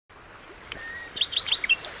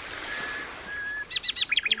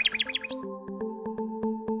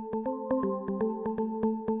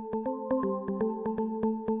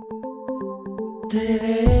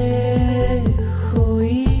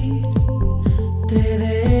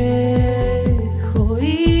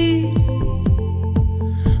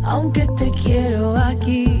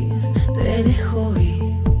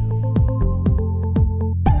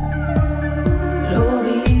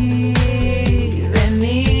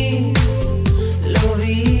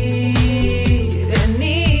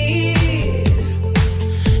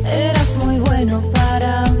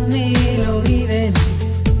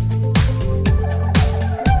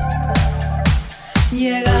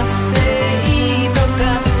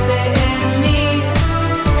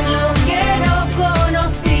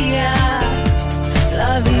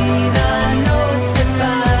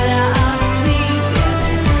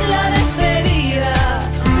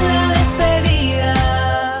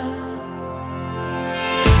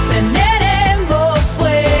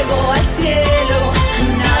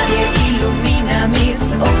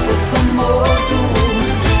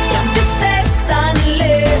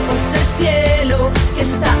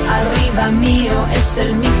arriba mío es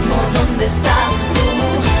el mismo donde estás tú.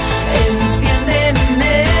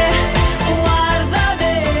 Enciéndeme,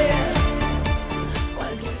 guárdame,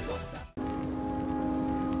 cualquier cosa.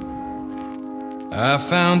 I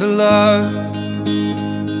found a love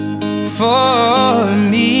for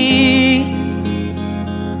me.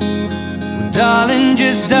 Well, darling,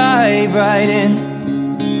 just dive right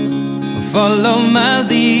in, follow my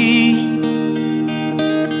lead.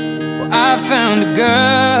 Well, I found a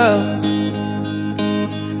girl,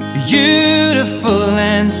 beautiful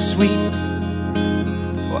and sweet.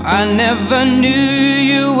 Well, I never knew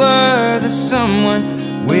you were the someone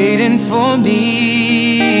waiting for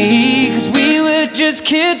me. 'Cause we were just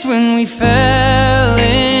kids when we fell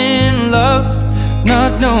in love,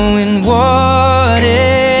 not knowing what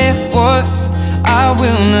it was. I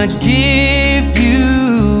will not give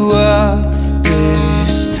you up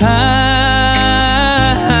this time,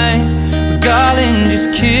 but darling,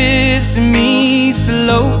 just kiss me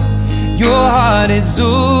slow. Your heart is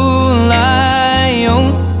all I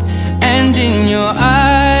own, and in your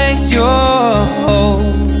eyes you're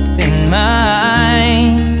holding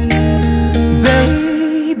mine.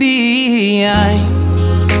 Baby, I'm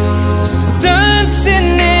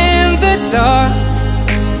dancing in the dark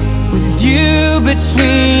with you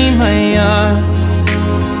between my arms,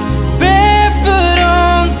 barefoot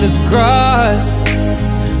on the grass.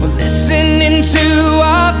 We're listening to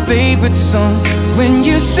our favorite song. When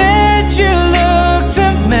you said you looked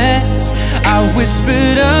a mess, I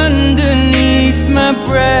whispered underneath my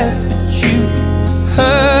breath, but you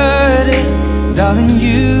heard it. Darling,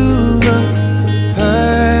 you look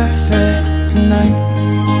perfect tonight.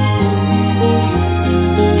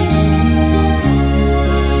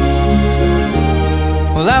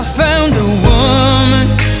 Well, I found a woman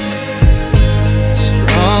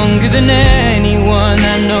stronger than anyone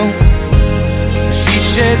I know. She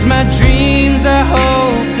shares my dreams. I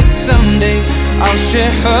hope that someday I'll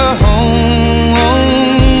share her home.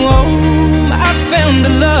 I found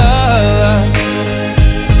a love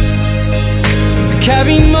to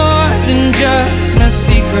carry more than just my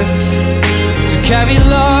secrets, to carry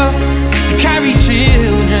love, to carry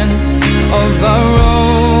children of our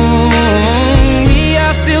own. We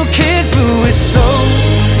are still kids, but we're so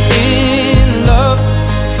in love,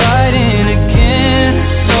 fighting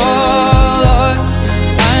against all odds.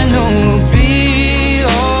 I know we'll be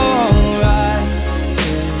alright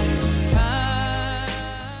this time.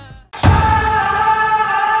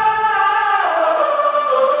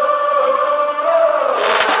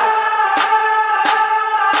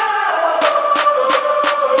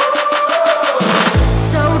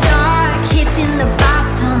 So dark, hitting the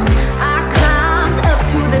bottom. I climbed up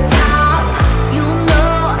to the top. You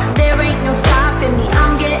know there ain't no stopping me.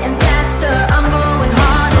 I'm getting faster, I'm going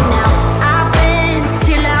harder now. I've been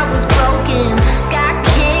till I was broken, got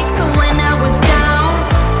kicked when I was down.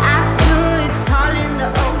 I stood tall in the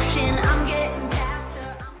ocean. I'm getting faster.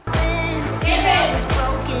 I've been till I was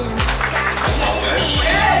broken, got kicked when I was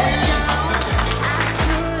down. I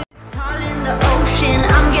stood tall in the ocean.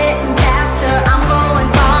 I'm getting